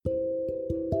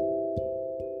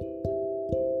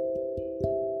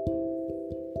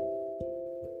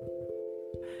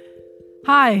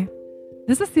Hi,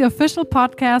 this is the official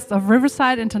podcast of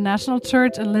Riverside International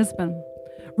Church in Lisbon.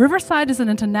 Riverside is an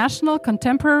international,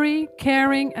 contemporary,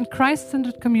 caring, and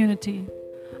Christ-centered community.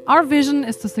 Our vision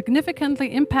is to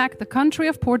significantly impact the country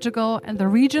of Portugal and the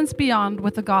regions beyond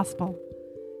with the gospel.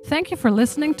 Thank you for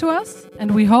listening to us,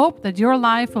 and we hope that your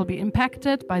life will be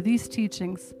impacted by these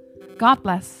teachings. God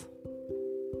bless.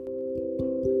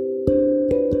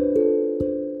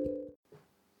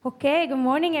 Okay, good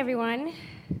morning, everyone.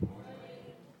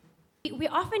 We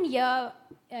often hear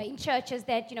in churches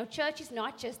that, church is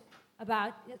not just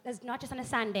on a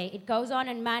Sunday. It goes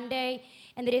on Monday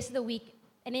and the rest of the week.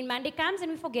 And then Monday comes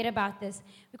and we forget about this.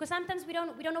 Because sometimes we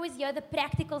don't always hear the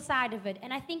practical side of it.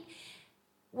 And I think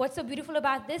what's so beautiful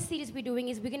about this series we're doing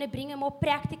is we're going to bring a more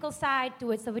practical side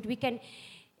to it so that we can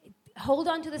hold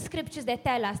on to the scriptures that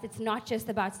tell us it's not just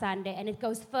about Sunday, and it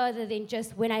goes further than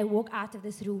just when I walk out of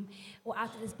this room or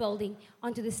out of this building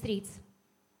onto the streets.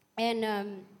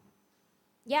 And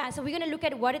so we're going to look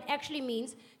at what it actually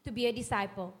means to be a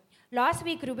disciple. Last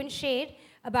week, Ruben shared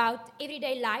about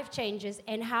everyday life changes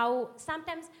and how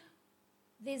sometimes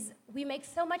we make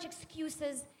so much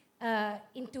excuses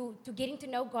into getting to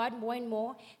know God more and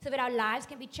more so that our lives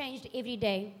can be changed every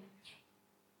day.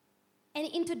 And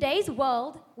in today's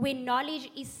world, where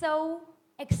knowledge is so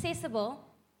accessible,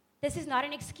 this is not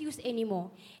an excuse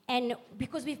anymore. And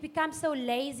because we've become so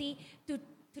lazy to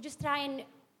just try and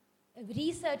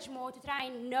research more, to try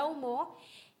and know more,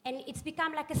 and it's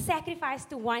become like a sacrifice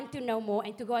to want to know more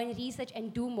and to go and research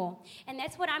and do more. And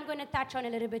that's what I'm going to touch on a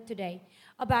little bit today,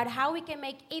 about how we can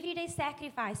make everyday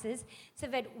sacrifices so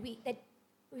that we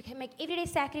can make everyday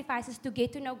sacrifices to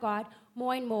get to know God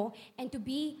more and to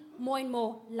be more and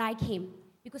more like Him.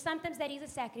 Because sometimes that is a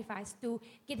sacrifice, to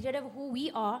get rid of who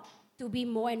we are to be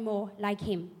more and more like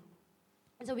Him.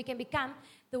 And so we can become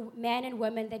the men and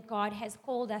women that God has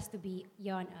called us to be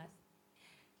here on earth.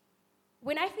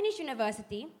 When I finished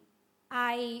university,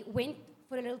 I went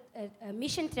for a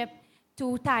mission trip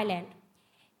to Thailand.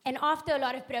 And after a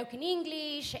lot of broken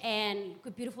English and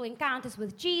good, beautiful encounters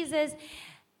with Jesus,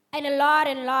 and a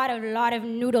lot of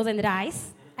noodles and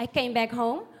rice, I came back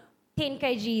home 10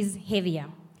 kgs heavier.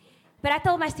 But I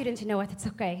told my students, you know what, it's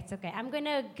okay. I'm going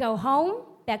to go home,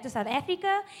 back to South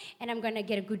Africa, and I'm going to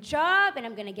get a good job, and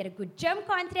I'm going to get a good gym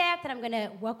contract, and I'm going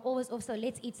to work always off, so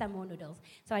let's eat some more noodles.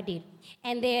 So I did.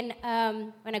 And then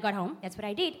when I got home, that's what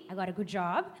I did. I got a good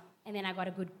job, and then I got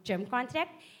a good gym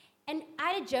contract. And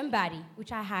I had a gym buddy,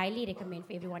 which I highly recommend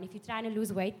for everyone. If you're trying to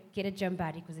lose weight, get a gym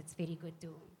buddy, because it's very good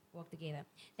to work together.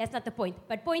 That's not the point.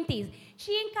 But point is,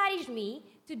 she encouraged me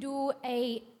to do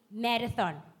a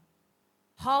marathon,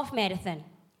 half marathon.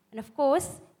 And of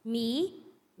course, me,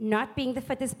 not being the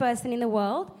fittest person in the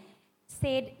world,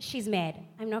 said, she's mad.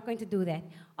 I'm not going to do that.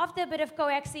 After a bit of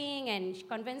coaxing and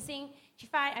convincing,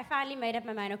 I finally made up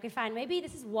my mind, okay, fine, maybe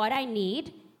this is what I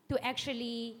need to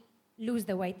actually lose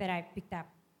the weight that I picked up.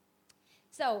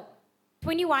 So,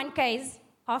 21 Ks,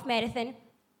 half marathon.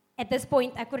 At this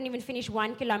point, I couldn't even finish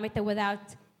 1 kilometer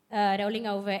without rolling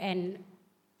over and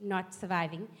not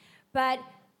surviving. But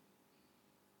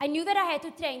I knew that I had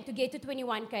to train to get to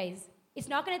 21 Ks. It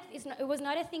was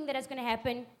not a thing that was going to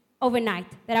happen overnight,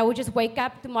 that I would just wake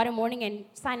up tomorrow morning and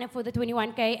sign up for the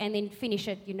 21K and then finish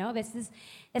it,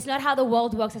 That's not how the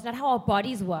world works. That's not how our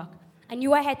bodies work. I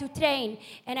knew I had to train,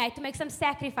 and I had to make some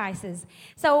sacrifices.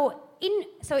 So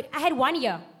I had 1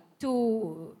 year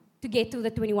to get to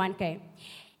the 21K.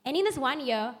 And in this 1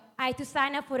 year, I had to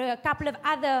sign up for a couple of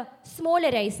other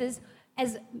smaller races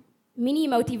as mini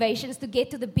motivations to get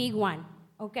to the big one,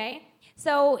 okay?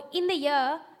 So in the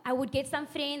year, I would get some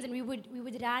friends, and we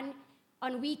would run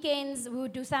on weekends. We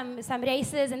would do some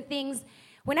races and things.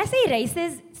 When I say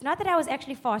races, it's not that I was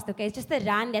actually fast, okay? It's just a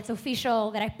run that's official,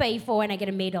 that I pay for, and I get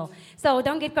a medal. So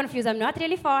don't get confused. I'm not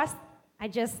really fast. I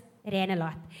just ran a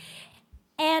lot.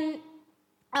 And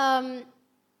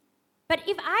but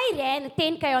if I ran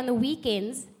 10K on the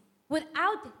weekends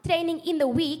without training in the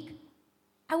week,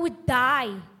 I would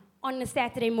die on a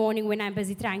Saturday morning when I'm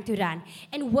busy trying to run.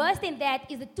 And worse than that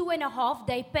is the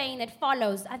 2.5-day pain that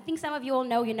follows. I think some of you all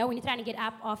know, when you're trying to get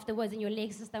up afterwards and your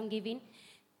legs just don't give in,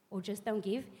 or just don't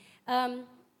give.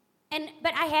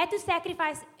 But I had to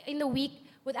sacrifice in the week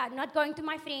without not going to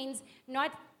my friends,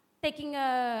 not taking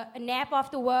a nap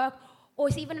after work, or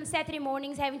even on Saturday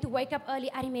mornings having to wake up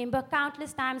early. I remember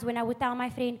countless times when I would tell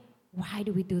my friend, why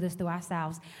do we do this to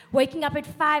ourselves? Waking up at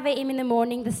 5 a.m. in the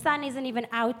morning, the sun isn't even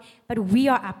out, but we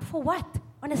are up. For what?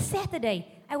 On a Saturday.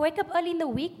 I wake up early in the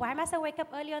week. Why must I wake up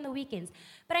early on the weekends?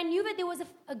 But I knew that there was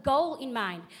a goal in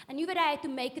mind. I knew that I had to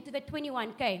make it to the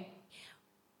 21K.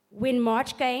 When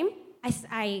March came,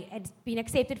 I had been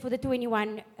accepted for the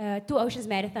 21 Two Oceans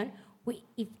Marathon,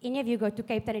 if any of you go to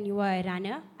Cape Town and you are a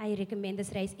runner, I recommend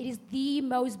this race. It is the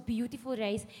most beautiful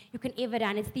race you can ever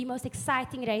run. It's the most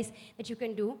exciting race that you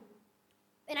can do.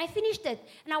 And I finished it,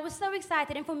 and I was so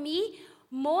excited. And for me,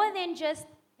 more than just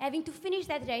having to finish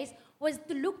that race was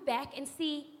to look back and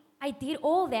see I did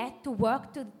all that to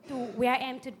work to where I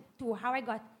am, to how I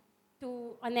got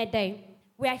to on that day,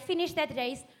 where I finished that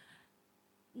race,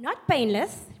 not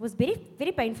painless, it was very,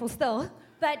 very painful still,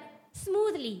 but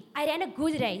smoothly. I ran a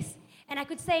good race. And I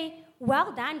could say,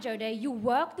 well done, Jode, you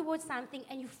worked towards something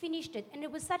and you finished it. And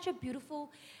it was such a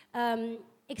beautiful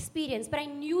experience. But I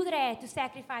knew that I had to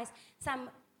sacrifice some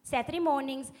Saturday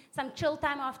mornings, some chill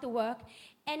time after work,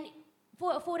 and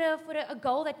for a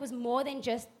goal that was more than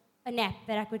just a nap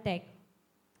that I could take.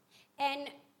 And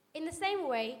in the same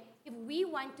way, if we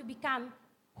want to become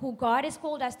who God has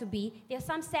called us to be, there are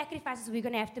some sacrifices we're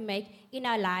going to have to make in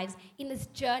our lives, in this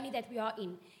journey that we are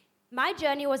in. My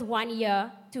journey was 1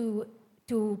 year to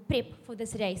prep for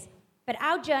this race. But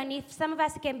our journey, some of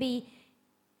us, it can be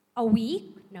a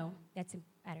week. No, I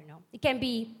don't know. It can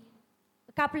be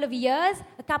a couple of years,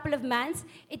 a couple of months.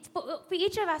 For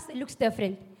each of us, it looks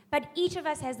different. But each of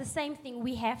us has the same thing.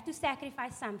 We have to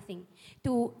sacrifice something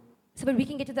so that we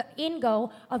can get to the end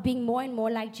goal of being more and more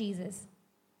like Jesus.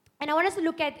 And I want us to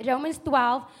look at Romans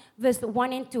 12, verse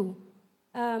 1 and 2.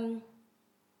 And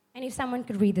if someone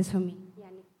could read this for me.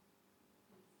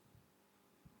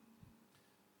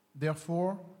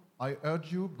 Therefore, I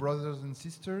urge you, brothers and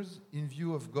sisters, in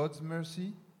view of God's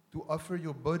mercy, to offer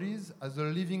your bodies as a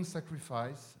living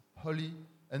sacrifice, holy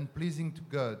and pleasing to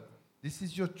God. This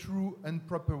is your true and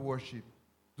proper worship.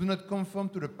 Do not conform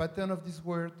to the pattern of this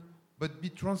world, but be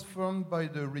transformed by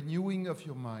the renewing of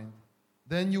your mind.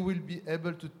 Then you will be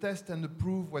able to test and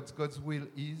approve what God's will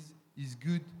is, His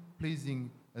good,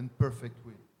 pleasing, and perfect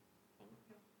will.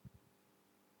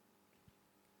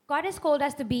 God has called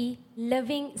us to be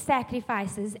living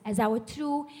sacrifices as our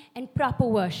true and proper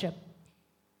worship.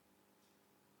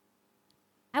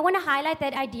 I want to highlight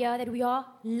that idea that we are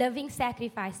living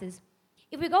sacrifices.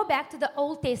 If we go back to the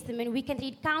Old Testament, we can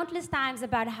read countless times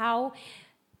about how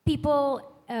people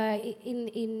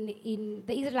in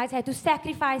the Israelites had to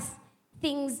sacrifice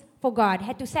things for God,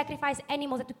 had to sacrifice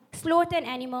animals, had to slaughter an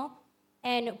animal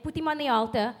and put him on the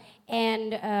altar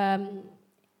and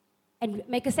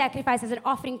make a sacrifice as an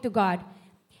offering to God.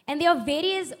 And there are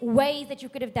various ways that you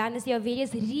could have done this. There are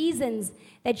various reasons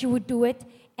that you would do it.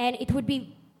 And it would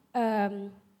be,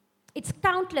 it's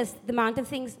countless, the amount of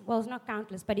things. Well, it's not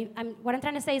countless, but what I'm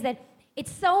trying to say is that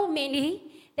it's so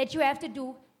many that you have to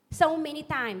do so many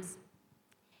times.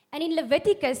 And in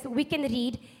Leviticus, we can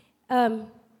read, you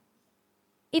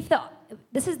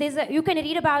can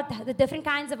read about the different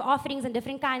kinds of offerings and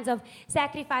different kinds of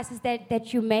sacrifices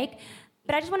that you make.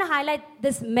 But I just want to highlight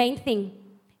this main thing.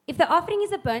 If the offering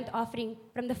is a burnt offering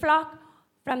from the flock,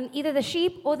 from either the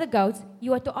sheep or the goats,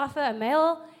 you are to offer a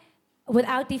male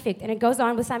without defect. And it goes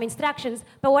on with some instructions.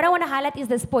 But what I want to highlight is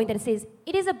this point that it says,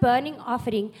 it is a burning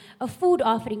offering, a food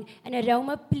offering, an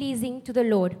aroma pleasing to the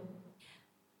Lord.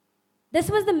 This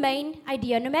was the main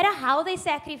idea. No matter how they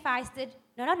sacrificed it,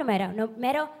 no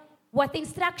matter what the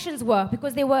instructions were,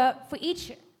 because they were, for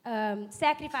each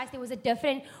sacrifice, there was a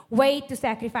different way to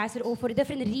sacrifice it or for a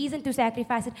different reason to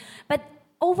sacrifice it. But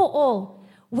overall,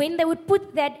 when they would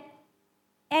put that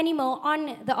animal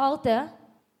on the altar,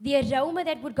 the aroma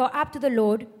that would go up to the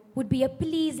Lord would be a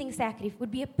pleasing sacrifice,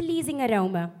 would be a pleasing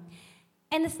aroma.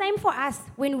 And the same for us,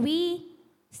 when we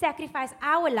sacrifice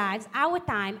our lives, our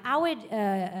time, our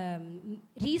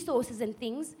resources and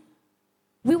things,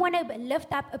 we want to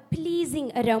lift up a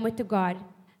pleasing aroma to God.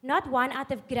 Not one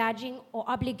out of grudging or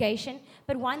obligation,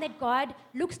 but one that God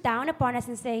looks down upon us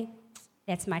and say,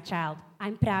 that's my child.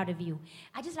 I'm proud of you.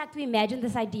 I just like to imagine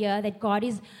this idea that God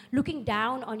is looking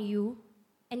down on you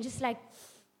and just like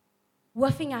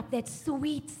wafting up that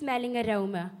sweet smelling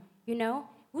aroma, you know?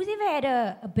 Who's ever had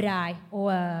a braai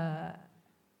or a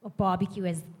barbecue,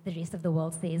 as the rest of the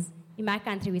world says? In my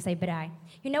country, we say braai.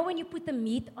 You know when you put the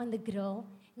meat on the grill,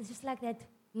 it's just like that,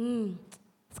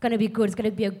 it's going to be good. It's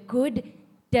going to be a good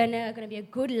dinner, going to be a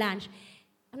good lunch.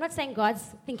 I'm not saying God's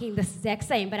thinking the exact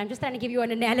same, but I'm just trying to give you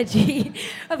an analogy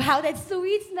of how that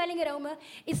sweet-smelling aroma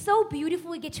is so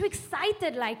beautiful. It gets you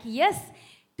excited, like, yes,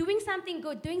 doing something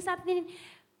good, doing something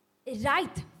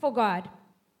right for God.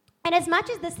 And as much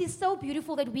as this is so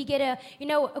beautiful that we get a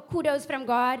kudos from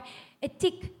God, a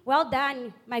tick, well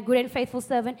done, my good and faithful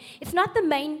servant, it's not the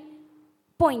main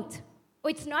point.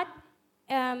 Or it's not,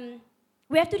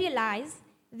 we have to realize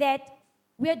that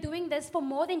we are doing this for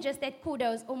more than just that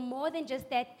kudos or more than just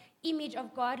that image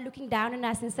of God looking down on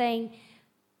us and saying,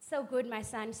 so good, my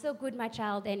son, so good, my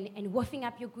child, and wafting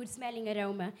up your good smelling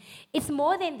aroma. It's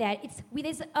more than that.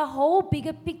 There's a whole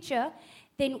bigger picture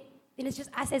than it's just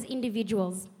us as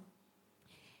individuals.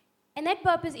 And that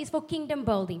purpose is for kingdom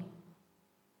building.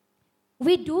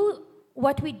 We do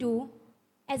what we do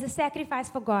as a sacrifice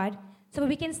for God so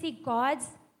we can see God's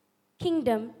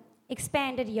kingdom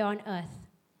expanded here on earth.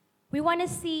 We want to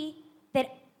see that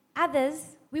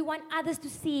we want others to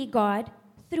see God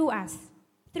through us,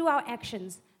 through our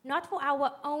actions, not for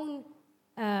our own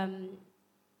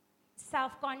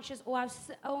self-conscious or our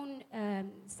own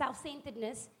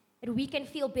self-centeredness, that we can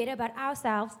feel better about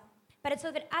ourselves, but it's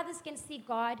so that others can see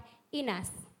God in us.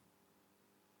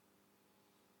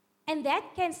 And that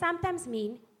can sometimes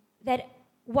mean that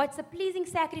what's a pleasing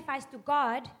sacrifice to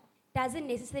God doesn't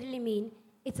necessarily mean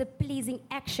it's a pleasing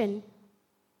action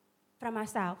from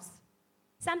ourselves.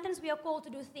 Sometimes we are called to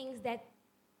do things that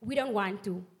we don't want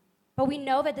to, but we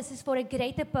know that this is for a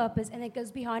greater purpose and it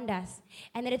goes beyond us,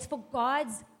 and that it's for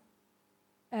God's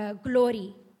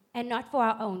glory and not for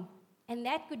our own. And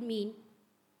that could mean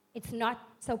it's not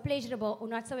so pleasurable or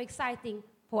not so exciting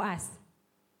for us.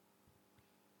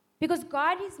 Because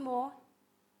God is more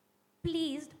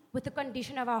pleased with the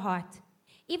condition of our heart.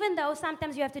 Even though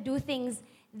sometimes you have to do things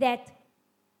that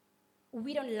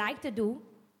we don't like to do,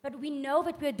 but we know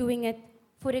that we're doing it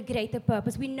for a greater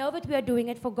purpose. We know that we are doing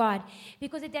it for God,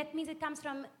 because that means it comes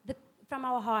from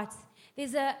our hearts.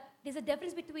 There's a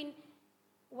difference between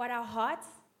what our hearts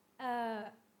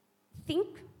think,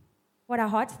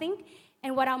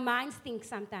 and what our minds think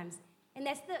sometimes. And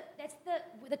that's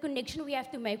the connection we have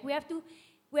to make. We have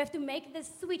to make the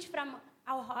switch from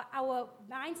our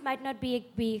minds might not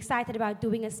be excited about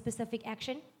doing a specific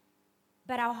action,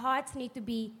 but our hearts need to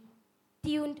be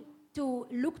tuned to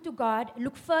look to God,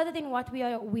 look further than what we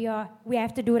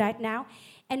have to do right now,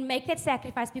 and make that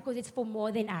sacrifice because it's for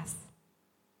more than us.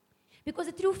 Because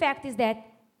the true fact is that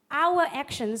our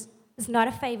actions is not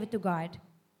a favor to God.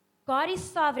 God is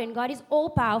sovereign, God is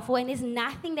all-powerful, and there's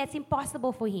nothing that's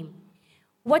impossible for Him.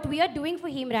 What we are doing for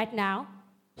Him right now,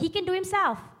 He can do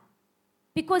Himself.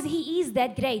 Because He is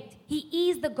that great. He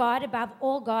is the God above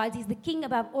all gods. He's the King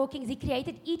above all kings. He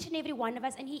created each and every one of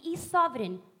us, and He is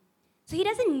sovereign. So He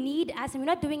doesn't need us, and we're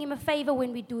not doing Him a favor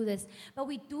when we do this. But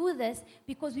we do this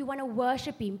because we want to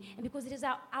worship Him, and because it is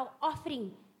our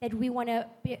offering that we want to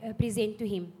present to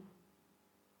Him.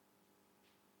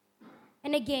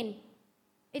 And again,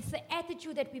 it's the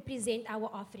attitude that we present our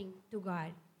offering to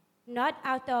God, not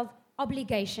out of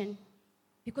obligation,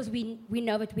 because we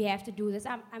know that we have to do this.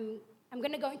 I'm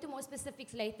going to go into more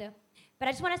specifics later, but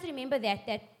I just want us to remember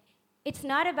that it's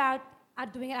not about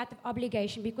doing it out of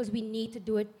obligation because we need to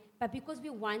do it, but because we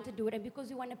want to do it and because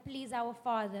we want to please our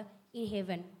Father in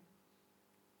heaven.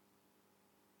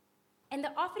 And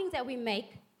the offerings that we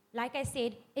make, like I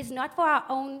said, is not for our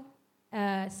own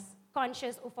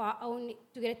conscience or for our own,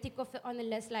 to get a tick off on the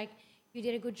list like, you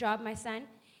did a good job, my son.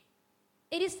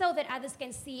 It is so that others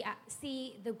can see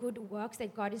the good works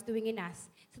that God is doing in us.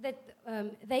 So that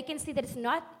they can see that it's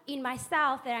not in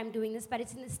myself that I'm doing this, but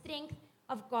it's in the strength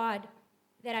of God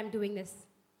that I'm doing this.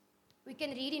 We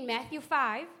can read in Matthew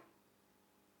 5,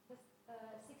 verse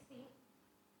 16.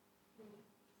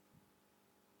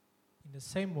 In the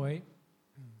same way,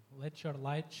 let your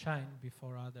light shine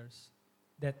before others,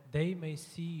 that they may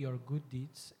see your good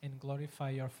deeds and glorify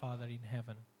your Father in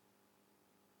heaven.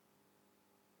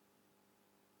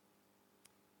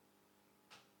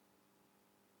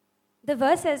 The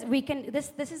verse says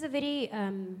this is a very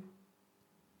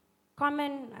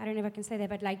common, I don't know if I can say that,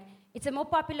 but like it's a more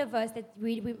popular verse that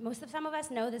some of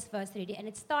us know this verse already, and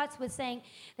it starts with saying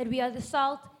that we are the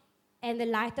salt and the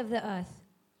light of the earth.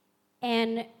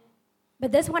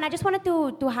 But this one, I just wanted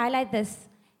to highlight this,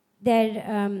 that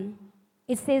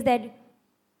it says that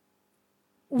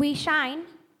we shine,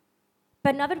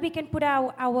 but not that we can put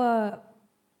our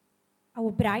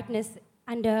brightness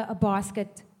under a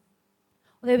basket,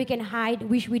 or that we can hide,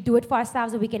 we do it for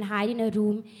ourselves, or we can hide in a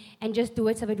room and just do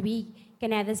it so that we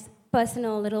can have this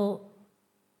personal little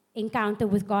encounter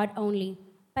with God only.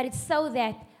 But it's so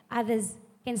that others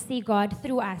can see God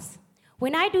through us.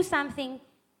 When I do something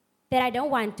that I don't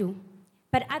want to,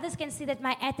 but others can see that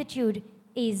my attitude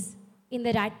is in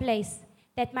the right place,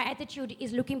 that my attitude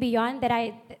is looking beyond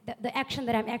the action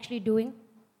that I'm actually doing,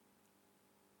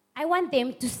 I want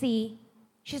them to see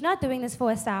she's not doing this for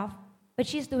herself, but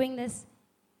she's doing this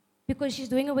because she's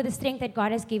doing it with the strength that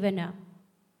God has given her.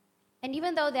 And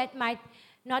even though that might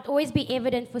not always be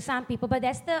evident for some people, but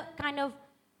that's the kind of,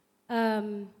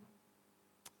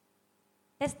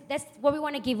 that's what we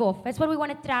want to give off. That's what we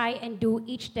want to try and do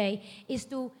each day, is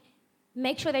to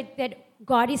make sure that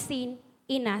God is seen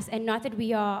in us, and not that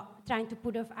we are trying to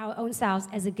put off our own selves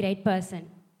as a great person.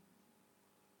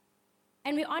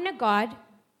 And we honor God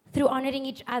through honoring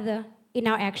each other in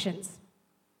our actions.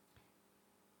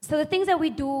 So the things that we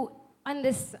do on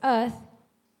this earth,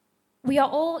 we are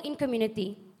all in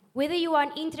community. Whether you are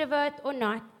an introvert or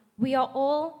not, we are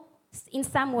all in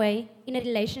some way in a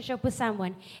relationship with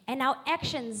someone. And our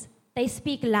actions, they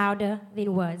speak louder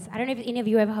than words. I don't know if any of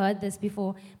you have heard this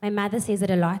before. My mother says it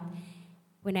a lot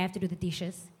when I have to do the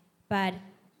dishes. But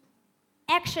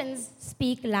actions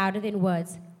speak louder than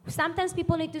words. Sometimes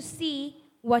people need to see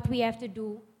what we have to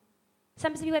do.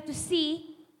 Sometimes people have to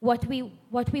see what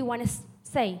we want to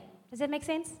say. Does that make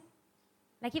sense?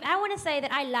 Like if I want to say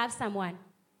that I love someone,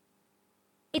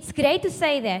 it's great to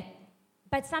say that,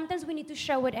 but sometimes we need to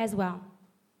show it as well.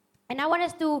 And I want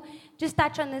us to just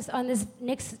touch on this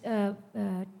next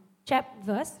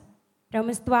verse,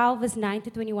 Romans 12, verse 9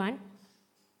 to 21.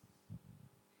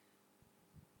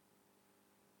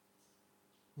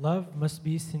 Love must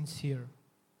be sincere.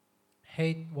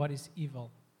 Hate what is evil.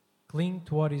 Cling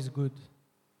to what is good.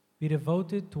 Be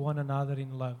devoted to one another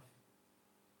in love.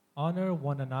 Honor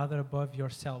one another above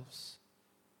yourselves.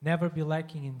 Never be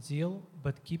lacking in zeal,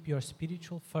 but keep your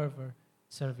spiritual fervor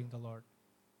serving the Lord.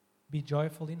 Be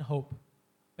joyful in hope,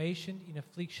 patient in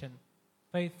affliction,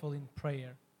 faithful in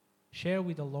prayer. Share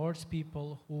with the Lord's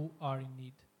people who are in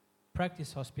need.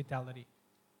 Practice hospitality.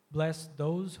 Bless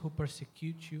those who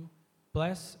persecute you.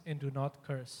 Bless and do not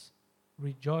curse.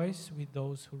 Rejoice with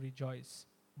those who rejoice.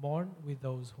 Mourn with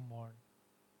those who mourn.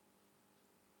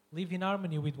 Live in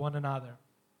harmony with one another.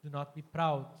 Do not be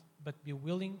proud, but be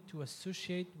willing to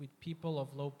associate with people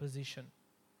of low position.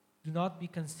 Do not be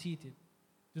conceited.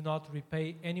 Do not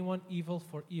repay anyone evil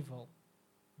for evil.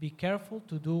 Be careful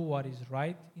to do what is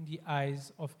right in the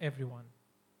eyes of everyone.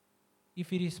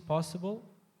 If it is possible,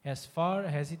 as far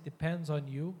as it depends on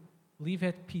you, live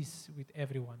at peace with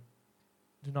everyone.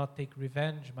 Do not take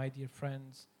revenge, my dear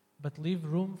friends, but leave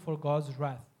room for God's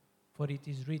wrath, for it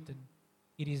is written,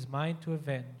 "It is mine to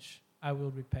avenge, I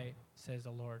will repay," says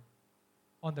the Lord.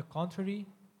 On the contrary,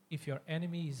 if your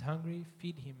enemy is hungry,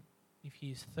 feed him. If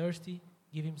he is thirsty,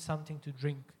 give him something to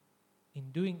drink.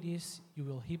 In doing this, you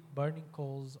will heap burning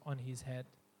coals on his head.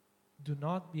 Do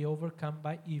not be overcome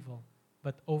by evil,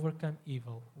 but overcome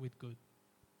evil with good.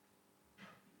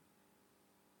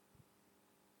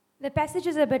 The passage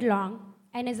is a bit long,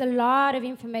 and there's a lot of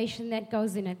information that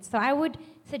goes in it. So I would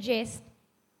suggest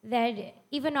that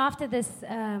even after this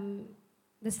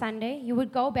the Sunday, you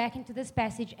would go back into this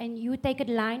passage and you would take it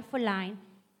line for line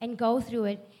and go through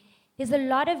it. There's a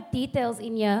lot of details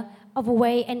in here of a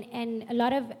way and a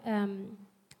lot of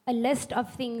a list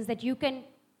of things that you can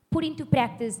put into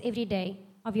practice every day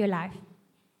of your life.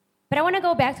 But I want to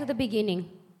go back to the beginning.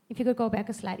 If you could go back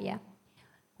a slide, yeah.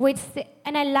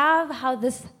 And I love how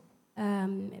this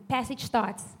passage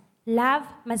starts. Love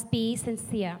must be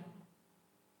sincere.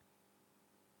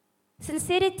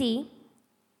 Sincerity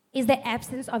is the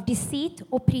absence of deceit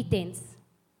or pretense,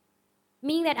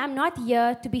 meaning that I'm not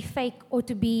here to be fake or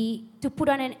to put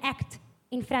on an act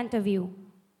in front of you,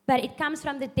 but it comes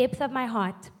from the depth of my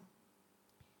heart.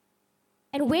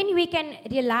 And when we can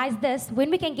realize this, when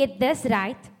we can get this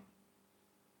right,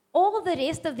 all the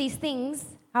rest of these things,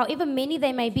 however many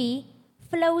they may be,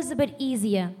 flows a bit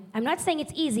easier. I'm not saying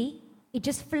it's easy, it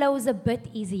just flows a bit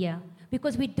easier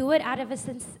because we do it out of a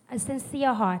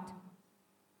sincere heart.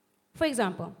 For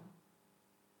example,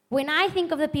 when I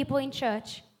think of the people in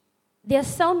church, there are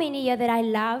so many here that I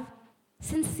love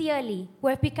sincerely, who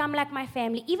have become like my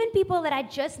family, even people that I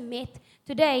just met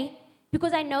today,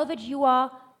 because I know that you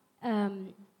are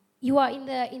in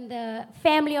the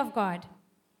family of God.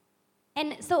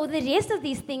 And so the rest of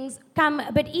these things come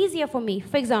a bit easier for me.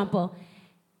 For example,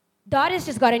 daughter's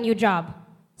just got a new job.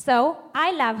 So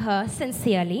I love her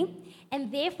sincerely,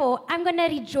 and therefore I'm going to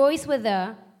rejoice with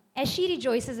her as she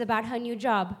rejoices about her new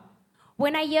job.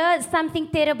 When I hear something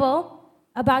terrible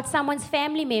about someone's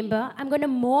family member, I'm going to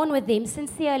mourn with them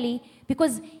sincerely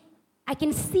because I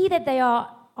can see that they are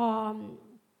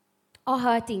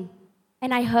hurting,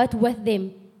 and I hurt with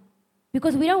them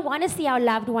because we don't want to see our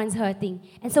loved ones hurting,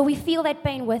 and so we feel that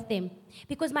pain with them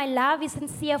because my love is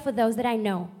sincere for those that I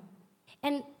know.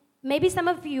 And maybe some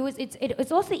of you,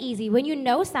 it's also easy. When you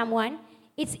know someone,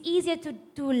 it's easier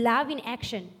to love in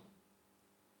action.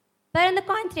 But on the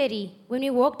contrary, when we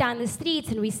walk down the streets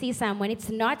and we see someone, it's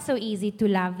not so easy to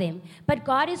love them. But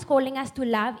God is calling us to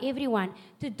love everyone,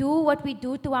 to do what we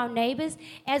do to our neighbors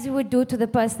as we would do to the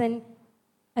person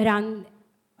around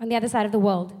on the other side of the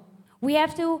world. We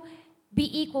have to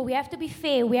be equal. We have to be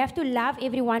fair. We have to love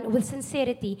everyone with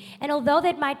sincerity. And although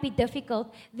that might be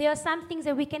difficult, there are some things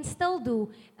that we can still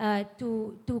do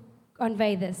to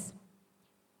convey this.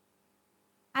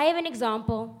 I have an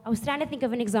example. I was trying to think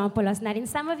of an example last night, and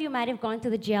some of you might have gone to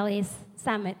the GLS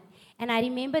summit. And I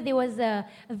remember there was a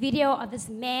video of this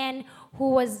man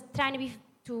who was trying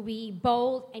to be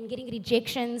bold and getting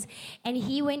rejections, and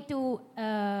he went to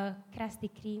Krusty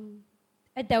Kreme,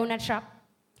 a donut shop,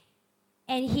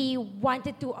 and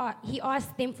he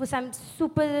asked them for some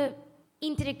super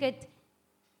intricate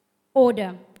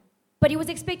order, but he was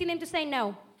expecting them to say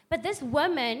no. But this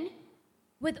woman,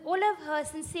 with all of her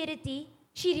sincerity,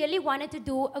 she really wanted to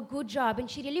do a good job,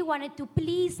 and she really wanted to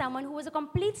please someone who was a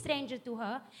complete stranger to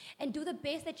her and do the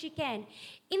best that she can.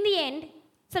 In the end,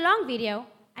 it's a long video.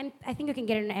 I think you can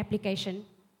get it in an application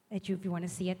if you want to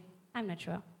see it. I'm not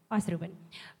sure. Ask Ruben.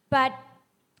 But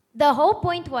the whole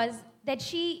point was that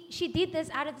she did this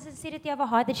out of the sincerity of her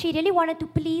heart, that she really wanted to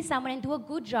please someone and do a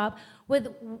good job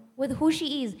with who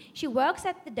she is. She works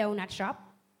at the donut shop,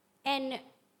 and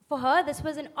for her, this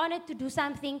was an honor to do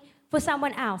something for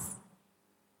someone else.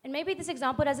 And maybe this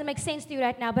example doesn't make sense to you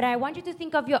right now, but I want you to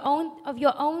think of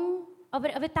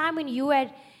a time when you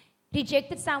had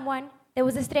rejected someone that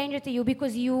was a stranger to you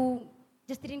because you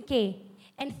just didn't care.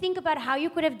 And think about how you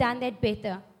could have done that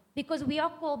better. Because we are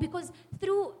called, because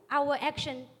through our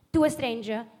action to a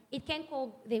stranger, it can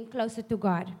call them closer to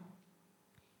God.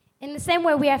 In the same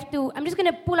way, we have to, I'm just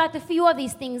going to pull out a few of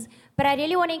these things, but I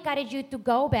really want to encourage you to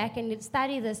go back and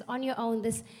study this on your own,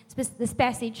 this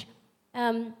passage.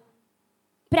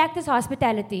 Practice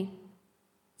hospitality.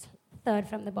 Third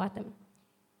from the bottom.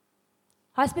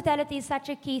 Hospitality is such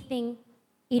a key thing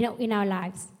in our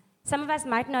lives. Some of us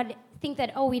might not think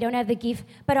that, we don't have the gift,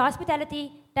 but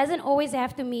hospitality doesn't always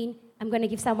have to mean I'm going to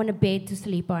give someone a bed to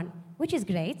sleep on, which is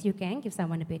great. You can give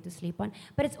someone a bed to sleep on,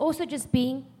 but it's also just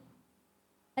being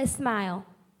a smile,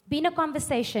 being a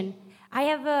conversation.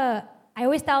 I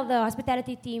always tell the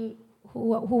hospitality team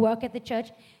who work at the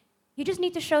church, you just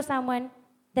need to show someone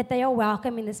that they are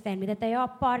welcome in this family, that they are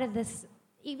part of this.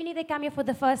 Even if they come here for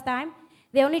the first time,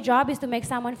 their only job is to make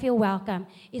someone feel welcome,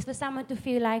 is for someone to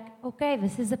feel like, okay,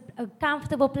 this is a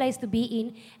comfortable place to be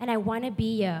in, and I want to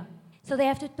be here. So they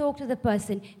have to talk to the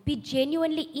person, be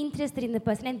genuinely interested in the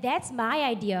person, and that's my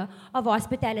idea of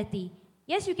hospitality.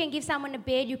 Yes, you can give someone a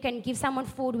bed, you can give someone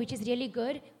food, which is really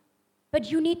good,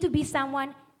 but you need to be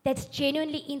someone that's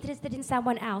genuinely interested in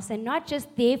someone else and not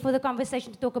just there for the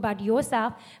conversation to talk about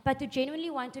yourself, but to genuinely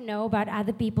want to know about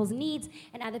other people's needs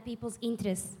and other people's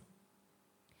interests.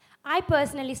 I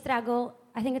personally struggle,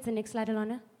 I think it's the next slide,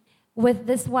 Alana, with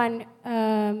this one,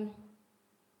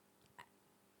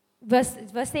 verse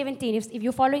 17. If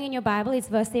you're following in your Bible, it's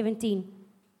verse 17.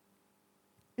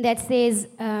 That says,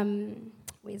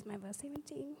 where's my verse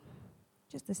 17?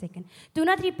 Just a second. Do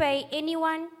not repay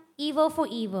anyone evil for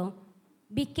evil.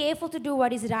 Be careful to do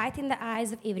what is right in the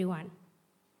eyes of everyone.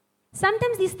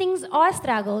 Sometimes these things are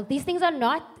struggle. These things are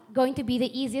not going to be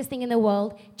the easiest thing in the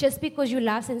world just because you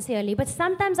love sincerely. But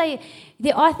sometimes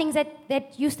there are things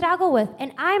that you struggle with.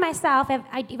 And I myself,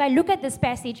 if I look at this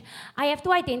passage, I have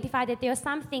to identify that there are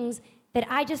some things that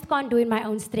I just can't do in my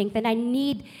own strength. And I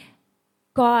need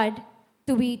God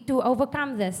to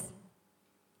overcome this.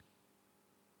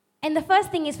 And the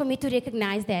first thing is for me to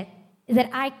recognize that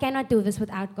I cannot do this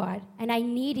without God. And I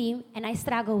need Him, and I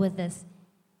struggle with this.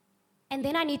 And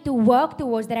then I need to work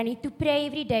towards that. I need to pray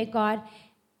every day, God,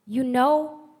 you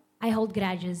know I hold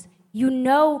grudges. You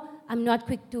know I'm not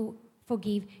quick to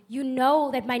forgive. You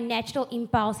know that my natural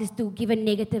impulse is to give a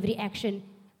negative reaction.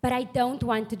 But I don't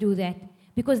want to do that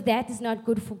because that is not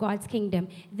good for God's kingdom.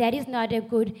 That is not a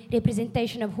good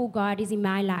representation of who God is in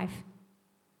my life.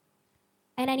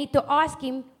 And I need to ask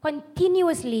Him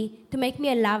continuously to make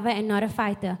me a lover and not a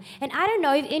fighter. And I don't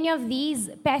know if any of these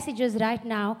passages right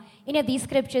now, any of these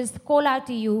scriptures call out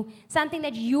to you something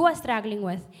that you are struggling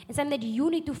with, and something that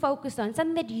you need to focus on,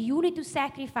 something that you need to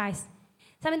sacrifice,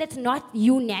 something that's not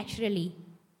you naturally,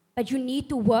 but you need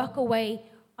to work away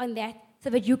on that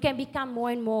so that you can become more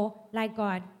and more like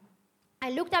God. I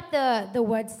looked up the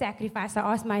word sacrifice. I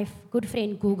asked my good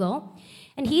friend Google,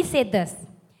 and he said this.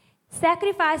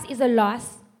 Sacrifice is a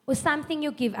loss or something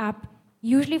you give up,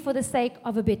 usually for the sake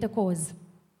of a better cause.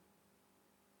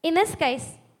 In this case,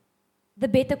 the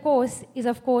better cause is,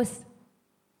 of course,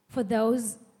 for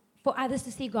others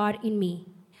to see God in me,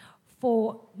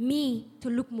 for me to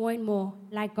look more and more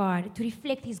like God, to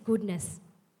reflect His goodness.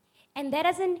 And that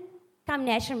doesn't come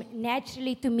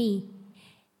naturally to me.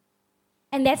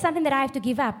 And that's something that I have to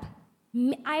give up.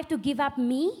 I have to give up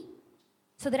me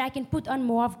so that I can put on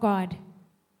more of God.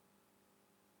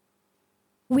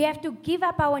 We have to give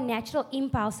up our natural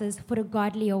impulses for a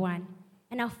godlier one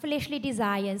and our fleshly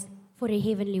desires for a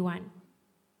heavenly one.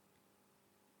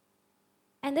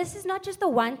 And this is not just a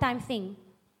one-time thing.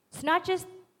 It's not just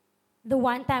the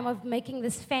one time of making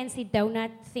this fancy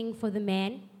donut thing for the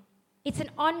man. It's an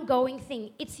ongoing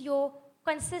thing. It's your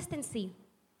consistency.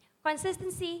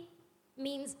 Consistency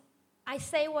means I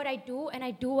say what I do and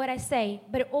I do what I say,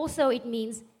 but also it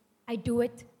means I do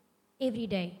it every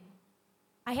day.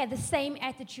 I have the same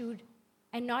attitude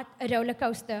and not a roller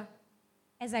coaster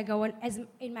as I go on, as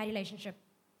in my relationship.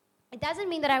 It doesn't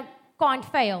mean that I can't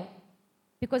fail,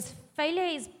 because failure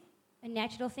is a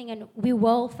natural thing and we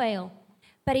will fail.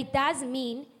 But it does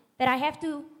mean that I have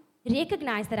to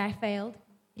recognize that I failed,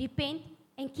 repent,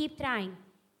 and keep trying.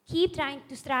 Keep trying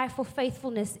to strive for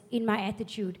faithfulness in my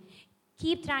attitude.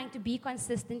 Keep trying to be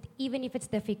consistent, even if it's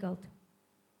difficult.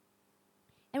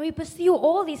 And we pursue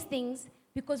all these things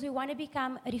because we want to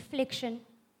become a reflection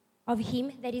of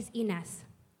Him that is in us.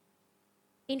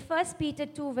 In 1 Peter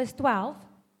 2, verse 12,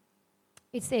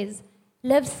 it says,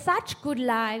 "Live such good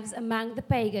lives among the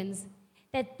pagans,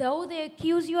 that though they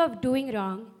accuse you of doing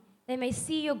wrong, they may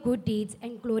see your good deeds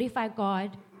and glorify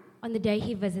God on the day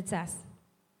He visits us."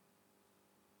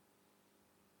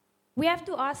 We have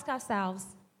to ask ourselves,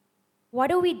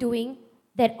 what are we doing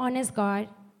that honors God?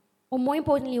 Or more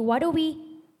importantly, what are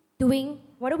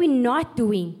we not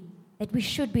doing that we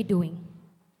should be doing?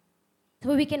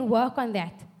 So we can work on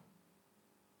that.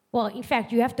 Well, in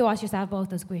fact, you have to ask yourself both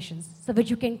those questions so that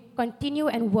you can continue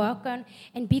and work on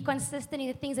and be consistent in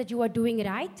the things that you are doing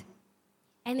right,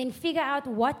 and then figure out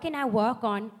what can I work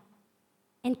on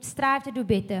and strive to do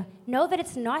better. Know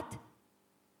that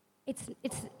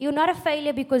you're not a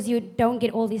failure because you don't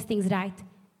get all these things right.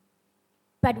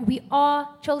 But we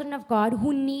are children of God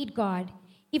who need God.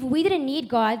 If we didn't need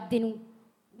God, then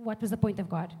what was the point of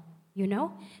God? You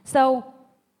know? So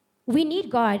we need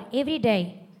God every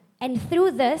day. And through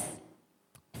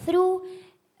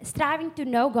striving to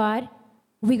know God,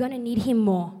 we're going to need Him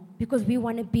more because we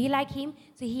want to be like Him,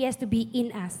 so He has to be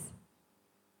in us.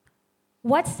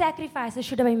 What sacrifices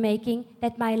should I be making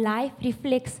that my life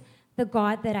reflects the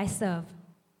God that I serve?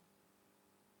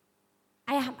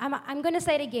 I'm going to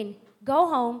say it again. Go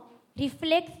home,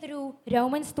 reflect through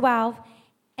Romans 12,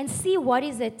 and see what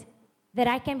is it that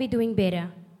I can be doing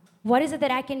better. What is it that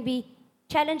I can be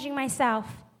challenging myself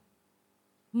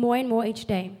more and more each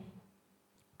day.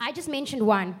 I just mentioned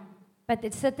one, but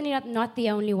it's certainly not the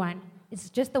only one. It's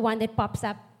just the one that pops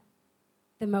up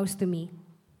the most to me.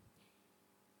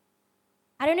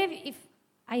 I don't know if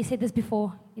I said this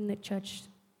before in the church,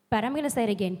 but I'm going to say it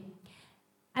again.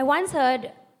 I once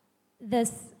heard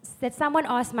that someone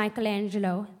asked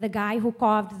Michelangelo, the guy who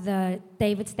carved the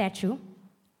David statue.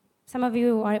 Some of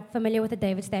you are familiar with the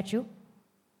David statue.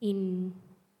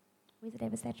 Where's the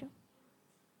David statue?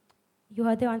 You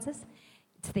heard the answers?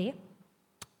 It's there.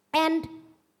 And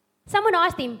someone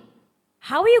asked him,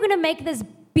 how are you going to make this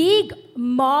big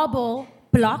marble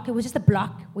block, it was just a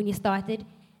block when you started,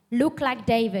 look like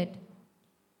David?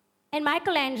 And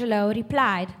Michelangelo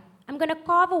replied, I'm going to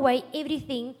carve away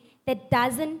everything that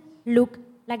doesn't look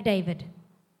like David.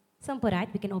 Simple, right?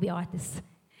 We can all be artists.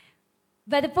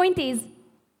 But the point is,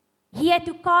 he had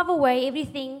to carve away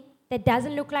everything that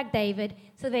doesn't look like David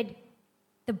so that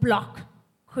the block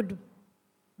could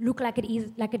look like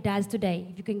it does today.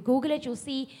 If you can Google it, you'll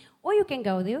see, or you can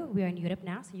go there. We're in Europe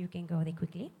now, so you can go there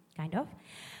quickly, kind of.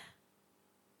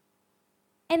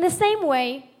 In the same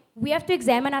way, we have to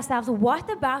examine ourselves. What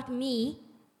about me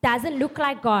doesn't look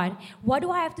like God? What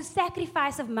do I have to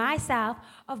sacrifice of myself,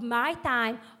 of my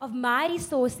time, of my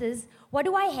resources? What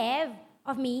do I have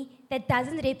of me that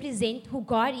doesn't represent who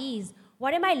God is?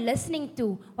 What am I listening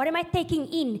to? What am I taking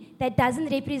in that doesn't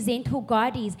represent who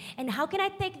God is? And how can I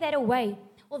take that away?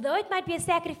 Although it might be a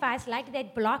sacrifice, like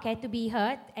that block had to be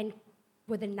hurt and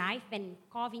with a knife and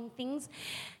carving things,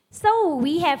 so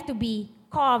we have to be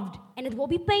carved, and it will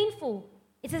be painful.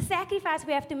 It's a sacrifice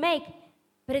we have to make,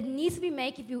 but it needs to be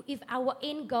made if our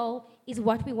end goal is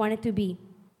what we want it to be.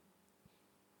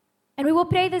 And we will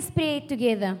pray this prayer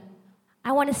together.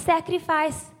 I want to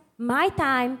sacrifice my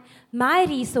time, my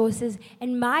resources,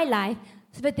 and my life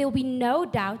so that there will be no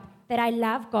doubt that I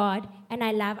love God and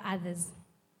I love others.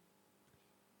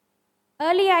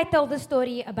 Earlier, I told the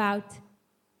story about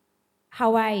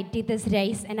how I did this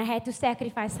race, and I had to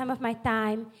sacrifice some of my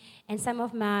time and some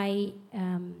of my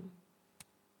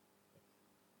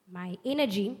my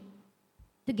energy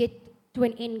to get to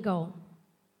an end goal.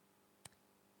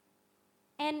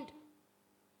 And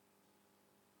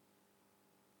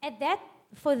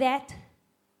for that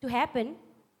to happen,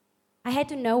 I had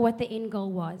to know what the end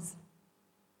goal was.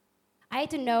 I had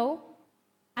to know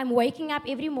I'm waking up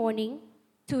every morning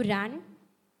to run,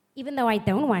 even though I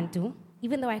don't want to,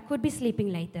 even though I could be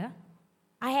sleeping later.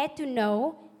 I had to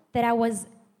know that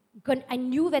I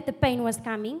knew that the pain was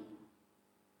coming,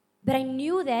 but I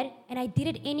knew that, and I did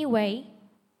it anyway,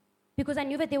 because I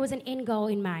knew that there was an end goal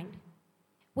in mind.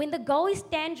 When the goal is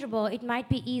tangible, it might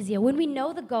be easier. When we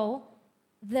know the goal,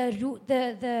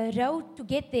 the road to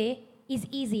get there is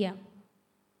easier.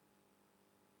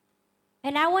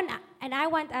 And I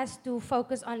want us to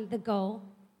focus on the goal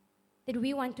that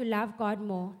we want to love God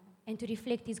more and to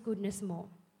reflect His goodness more.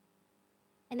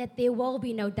 And that there will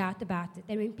be no doubt about it.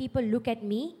 That when people look at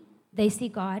me, they see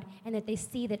God, and that they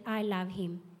see that I love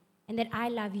Him, and that I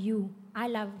love you.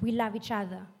 We love each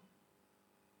other.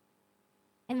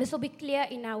 And this will be clear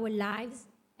in our lives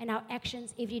and our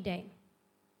actions every day.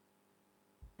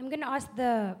 I'm going to ask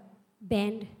the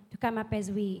band to come up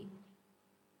as we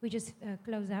just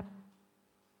close up.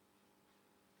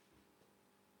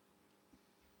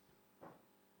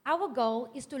 Our goal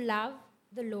is to love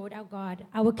the Lord our God,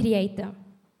 our Creator.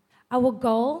 Our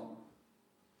goal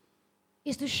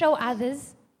is to show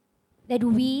others that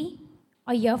we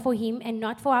are here for Him and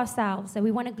not for ourselves, that we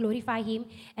want to glorify Him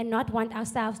and not want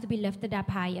ourselves to be lifted up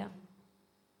higher.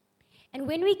 And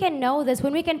when we can know this,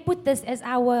 when we can put this as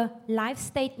our life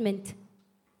statement,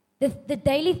 the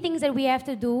daily things that we have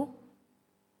to do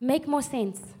make more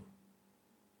sense.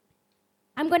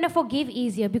 I'm going to forgive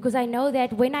easier because I know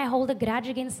that when I hold a grudge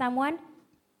against someone,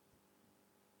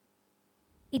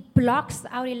 it blocks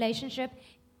our relationship.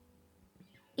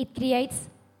 It creates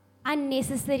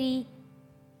unnecessary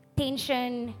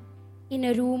tension in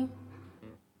a room.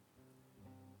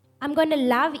 I'm going to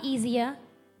love easier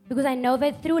because I know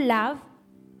that through love,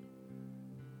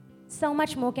 so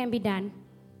much more can be done.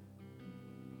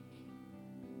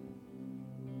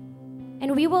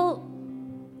 And we will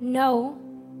know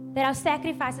that our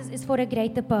sacrifices is for a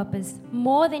greater purpose,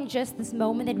 more than just this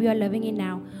moment that we are living in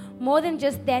now, more than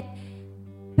just that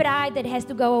pride that has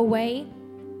to go away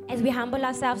as we humble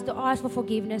ourselves to ask for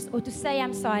forgiveness or to say,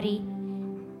 I'm sorry,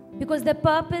 because the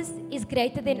purpose is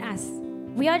greater than us.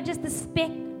 We are just a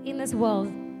speck in this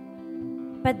world,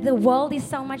 but the world is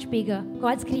so much bigger.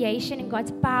 God's creation and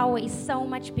God's power is so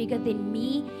much bigger than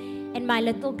me and my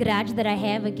little grudge that I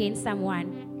have against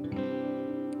someone.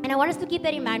 And I want us to keep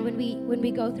that in mind when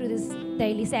we go through this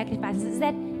daily sacrifices, is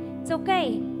that it's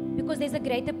okay because there's a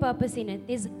greater purpose in it.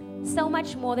 There's so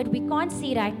much more that we can't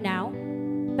see right now,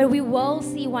 but we will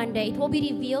see one day. It will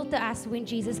be revealed to us when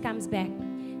Jesus comes back.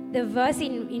 The verse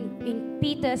in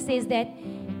Peter says that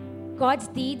God's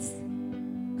deeds,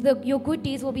 your good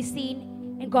deeds will be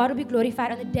seen and God will be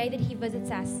glorified on the day that He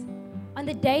visits us. On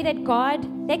the day that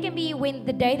that can be when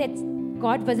the day that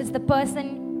God visits the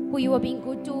person who you are being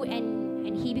good to and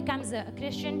he becomes a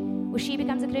Christian or she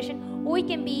becomes a Christian, or it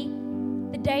can be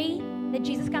the day that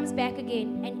Jesus comes back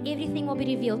again and everything will be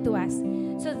revealed to us.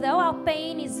 So though our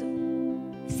pain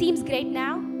seems great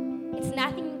now, it's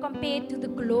nothing compared to the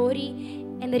glory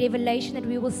and the revelation that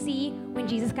we will see when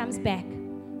Jesus comes back.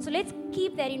 So let's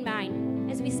keep that in mind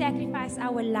as we sacrifice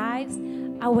our lives,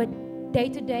 our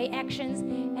day-to-day actions,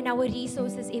 and our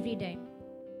resources every day.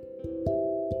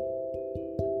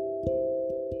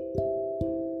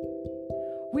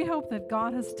 We hope that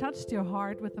God has touched your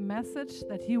heart with the message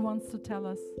that He wants to tell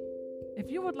us.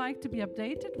 If you would like to be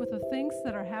updated with the things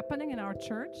that are happening in our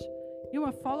church, you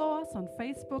may follow us on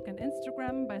Facebook and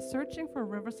Instagram by searching for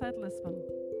Riverside Lisbon.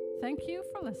 Thank you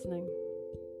for listening.